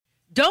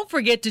Don't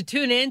forget to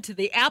tune in to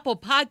the Apple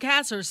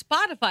Podcasts or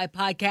Spotify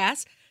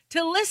Podcasts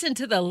to listen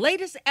to the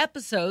latest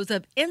episodes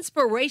of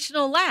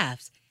Inspirational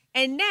Laughs.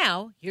 And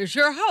now, here's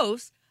your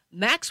host,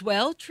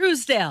 Maxwell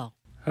Truesdale.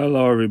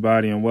 Hello,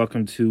 everybody, and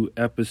welcome to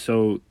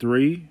episode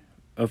 3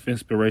 of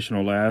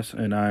Inspirational Laughs,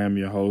 and I am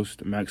your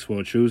host,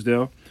 Maxwell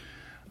Truesdale.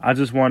 I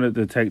just wanted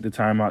to take the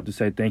time out to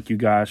say thank you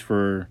guys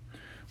for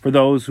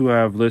those who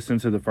have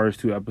listened to the first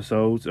 2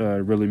 episodes. It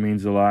really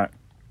means a lot,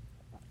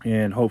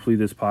 and hopefully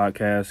this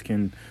podcast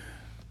can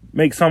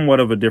make somewhat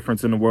of a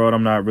difference in the world.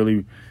 I'm not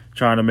really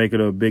trying to make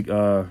it a big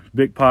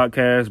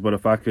podcast, but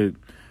if I could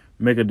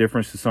make a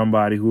difference to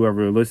somebody,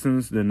 whoever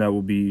listens, then that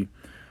would be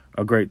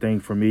a great thing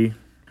for me.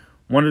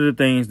 One of the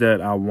things that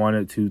I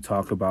wanted to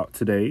talk about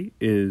today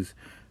is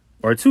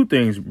 2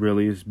 things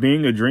really, is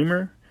being a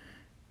dreamer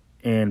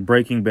and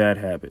breaking bad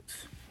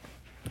habits.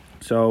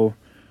 So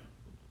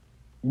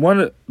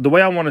the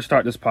way I want to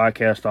start this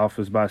podcast off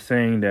is by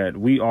saying that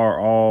we are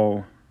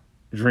all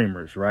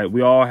dreamers, right? We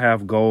all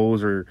have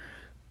goals or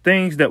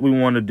things that we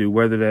want to do,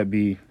 whether that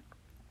be,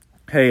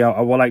 hey,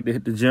 I would like to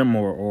hit the gym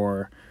more,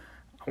 or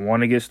I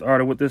want to get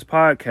started with this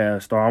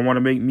podcast, or I want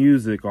to make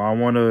music, or I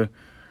want to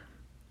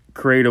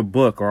create a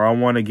book, or I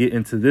want to get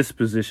into this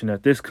position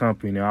at this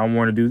company, or I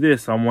want to do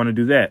this, I want to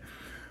do that.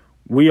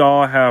 We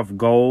all have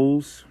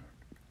goals,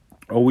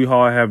 or we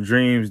all have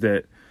dreams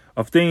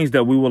of things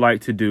that we would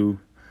like to do,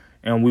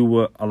 and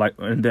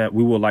that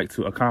we would like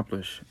to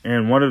accomplish.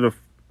 And one of the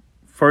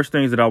first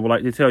things that I would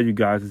like to tell you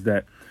guys is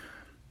that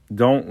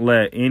don't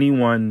let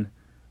anyone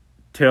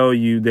tell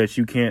you that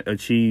you can't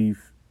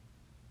achieve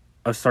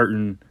a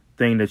certain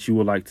thing that you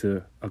would like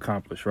to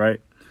accomplish, right?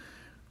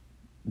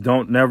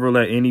 Don't never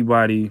let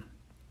anybody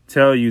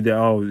tell you that,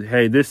 oh,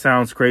 hey, this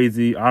sounds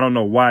crazy. I don't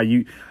know why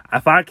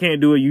if I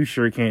can't do it, you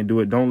sure can't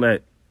do it. Don't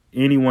let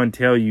anyone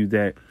tell you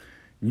that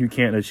you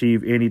can't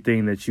achieve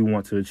anything that you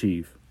want to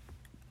achieve.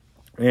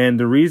 And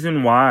the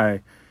reason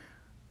why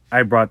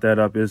I brought that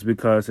up is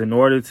because in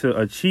order to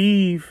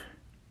achieve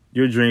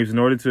your dreams, in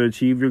order to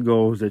achieve your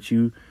goals that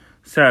you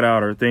set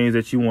out or things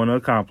that you want to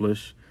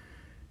accomplish,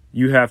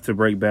 you have to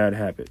break bad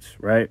habits,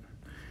 right?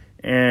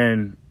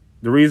 And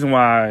the reason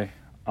why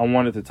I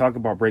wanted to talk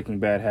about breaking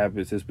bad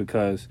habits is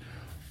because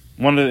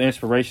one of the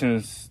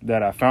inspirations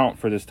that I found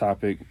for this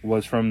topic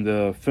was from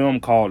the film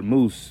called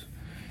Moose,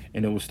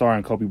 and it was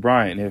starring Kobe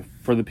Bryant. And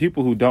for the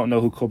people who don't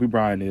know who Kobe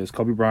Bryant is,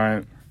 Kobe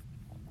Bryant,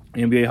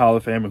 NBA Hall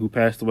of Famer who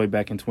passed away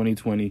back in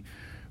 2020,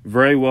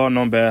 very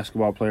well-known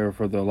basketball player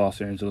for the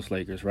Los Angeles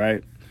Lakers,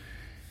 right?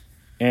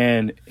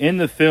 And in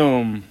the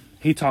film,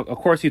 he talked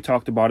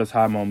about his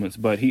high moments,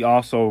 but he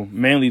also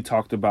mainly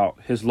talked about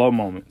his low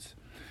moments.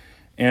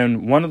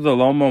 And one of the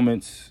low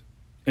moments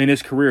in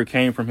his career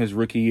came from his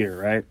rookie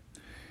year, right?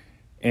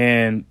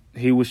 And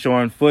he was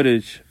showing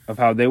footage of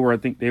how they were in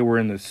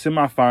the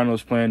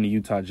semifinals playing the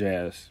Utah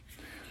Jazz.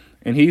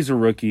 And he's a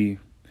rookie,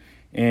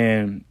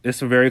 and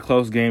it's a very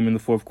close game in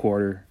the fourth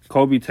quarter.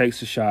 Kobe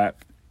takes a shot,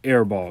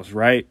 air balls,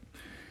 right?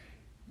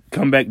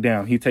 Come back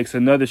down. He takes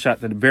another shot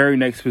to the very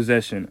next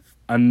possession,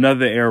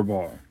 another air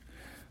ball.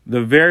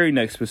 The very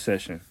next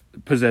possession,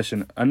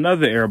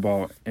 another air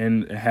ball,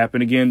 and it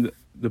happened again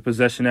the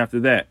possession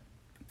after that.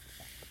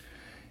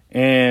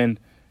 And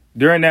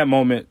during that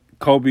moment,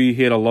 Kobe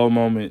hit a low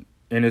moment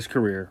in his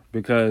career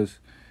because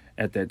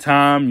at that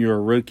time, you're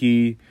a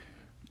rookie,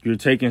 you're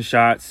taking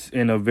shots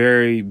in a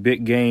very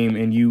big game,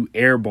 and you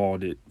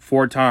airballed it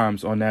 4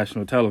 times on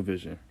national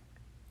television.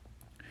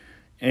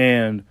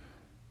 And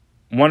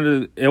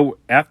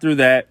after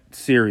that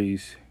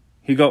series,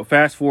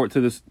 fast forward to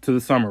the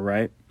summer,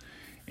 right?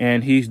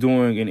 And he's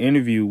doing an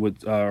interview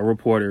with a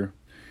reporter,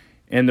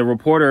 and the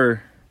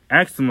reporter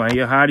asked him, like,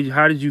 yeah, how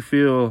did you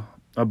feel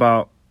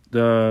about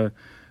the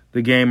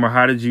game, or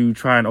how did you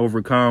try and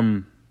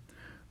overcome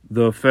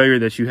the failure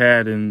that you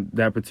had in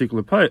that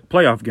particular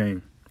playoff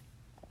game?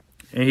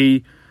 And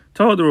he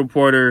told the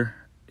reporter,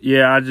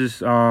 yeah,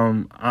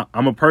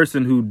 I'm a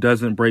person who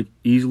doesn't break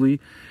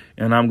easily,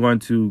 and I'm going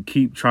to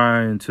keep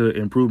trying to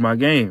improve my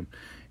game.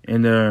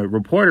 And the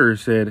reporter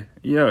said,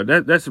 yeah,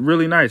 that's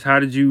really nice.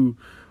 What have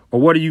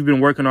you been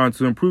working on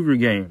to improve your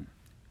game?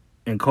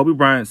 And Kobe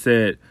Bryant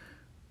said,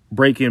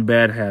 breaking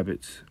bad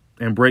habits.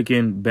 And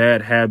breaking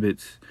bad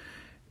habits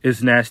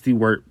is nasty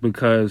work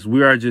because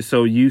we are just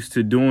so used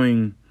to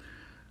doing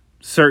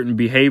certain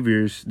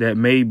behaviors that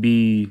may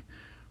be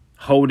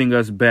holding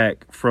us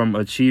back from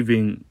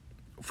achieving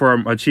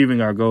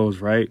our goals,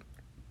 right?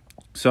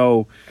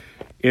 So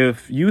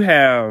if you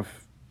have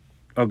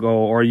a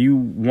goal or you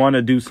want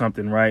to do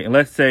something, right? And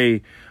let's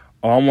say,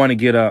 oh, I want to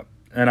get up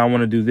and I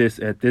want to do this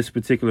at this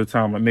particular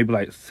time, like maybe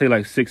like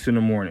 6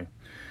 a.m.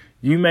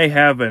 You may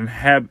have a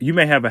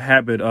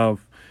habit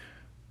of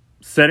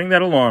setting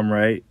that alarm,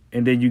 right?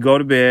 And then you go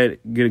to bed,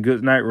 get a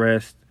good night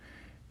rest,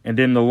 and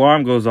then the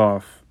alarm goes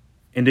off,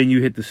 and then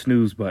you hit the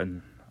snooze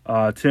button.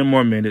 10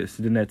 more minutes.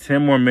 Then that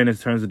 10 more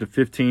minutes turns into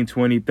 15,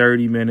 20,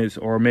 30 minutes,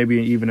 or maybe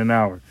even an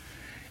hour.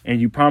 And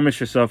you promise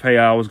yourself, hey,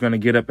 I was going to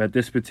get up at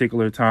this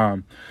particular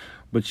time,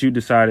 but you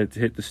decided to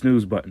hit the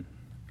snooze button.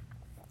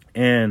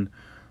 And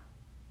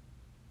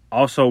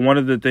also, one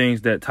of the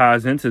things that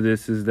ties into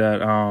this is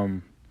that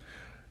I'm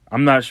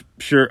not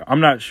sure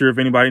if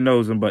anybody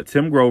knows him, but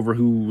Tim Grover,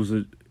 who was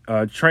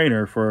a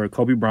trainer for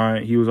Kobe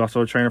Bryant, he was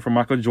also a trainer for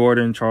Michael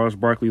Jordan, Charles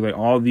Barkley, like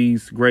all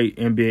these great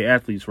NBA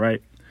athletes,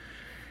 right?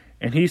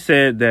 And he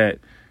said that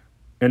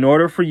in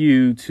order for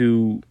you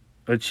to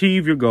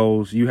achieve your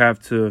goals, you have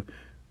to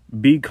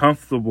be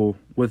comfortable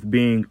with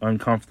being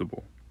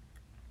uncomfortable.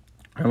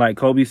 And like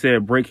Kobe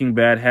said, breaking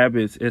bad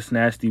habits is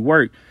nasty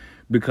work,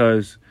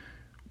 because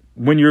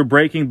when you're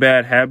breaking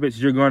bad habits,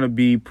 you're going to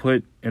be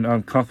put in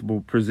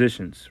uncomfortable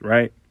positions,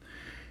 right?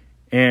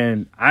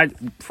 And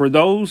for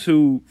those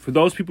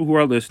people who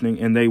are listening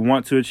and they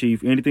want to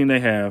achieve anything they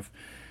have,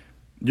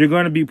 you're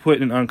going to be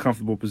put in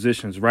uncomfortable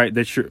positions, right?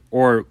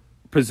 Or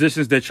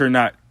positions that you're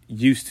not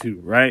used to,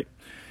 right?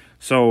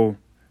 So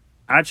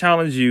I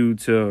challenge you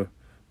to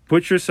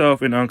put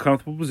yourself in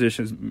uncomfortable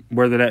positions,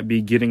 whether that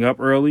be getting up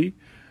early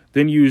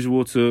than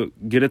usual to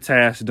get a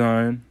task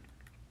done,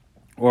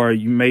 or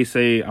you may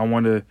say, I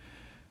want to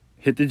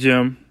hit the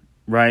gym,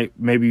 right?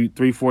 Maybe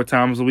 3-4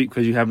 times a week,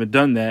 because you haven't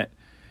done that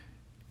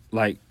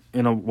like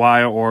in a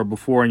while or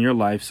before in your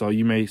life. So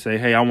you may say,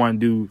 hey, I want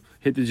to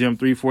hit the gym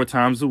 3-4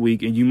 times a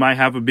week, and you might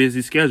have a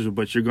busy schedule,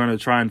 but you're going to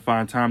try and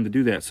find time to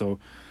do that. So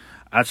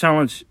I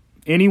challenge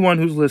anyone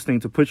who's listening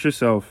to put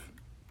yourself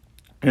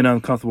in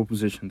uncomfortable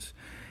positions.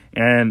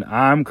 And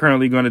I'm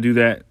currently going to do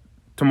that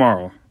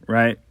tomorrow,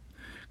 right?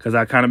 Because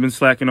I kind of been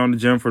slacking on the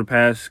gym for the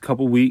past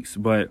couple weeks,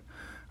 but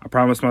I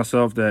promised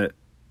myself that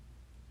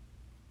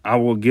I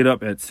will get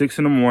up at 6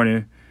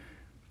 a.m.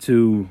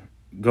 to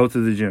go to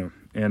the gym,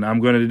 and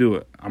I'm going to do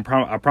it.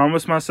 I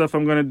promised myself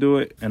I'm going to do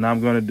it, and I'm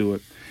going to do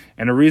it.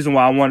 And the reason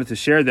why I wanted to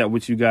share that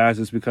with you guys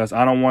is because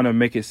I don't want to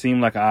make it seem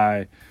like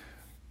I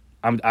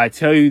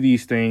tell you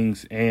these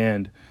things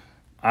and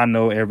I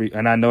know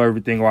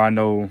everything, or I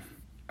know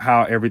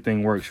how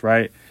everything works,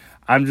 right?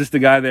 I'm just the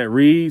guy that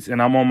reads,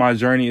 and I'm on my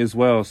journey as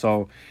well.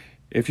 So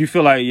if you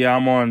feel like,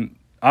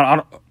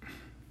 I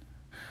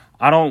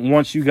don't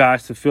want you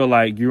guys to feel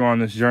like you're on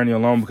this journey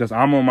alone, because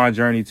I'm on my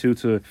journey too,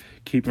 to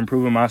keep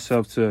improving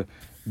myself to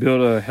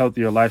build a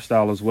healthier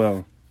lifestyle as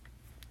well.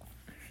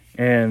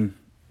 And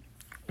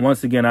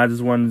once again, I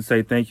just wanted to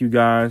say thank you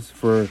guys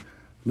for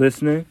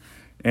listening,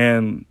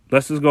 and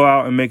let's just go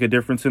out and make a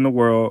difference in the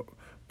world.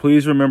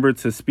 Please remember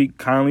to speak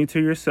kindly to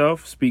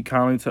yourself, speak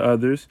kindly to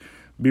others,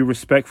 be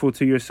respectful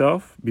to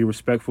yourself, be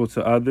respectful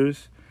to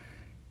others.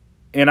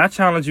 And I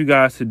challenge you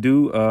guys to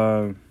do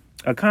a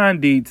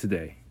kind deed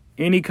today.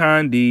 Any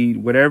kind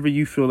deed, whatever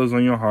you feel is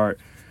on your heart,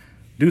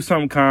 do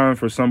something kind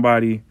for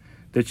somebody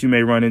that you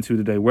may run into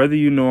today, whether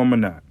you know them or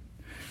not.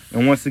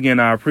 And once again,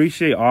 I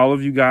appreciate all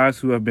of you guys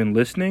who have been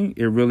listening.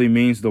 It really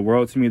means the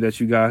world to me that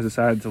you guys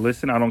decided to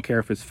listen. I don't care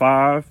if it's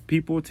 5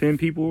 people, 10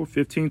 people,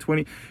 15,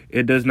 20.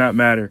 It does not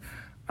matter.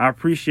 I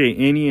appreciate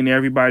any and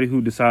everybody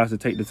who decides to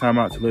take the time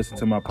out to listen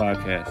to my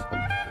podcast.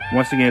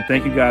 Once again,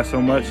 thank you guys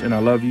so much, and I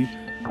love you.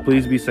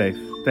 Please be safe.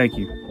 Thank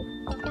you.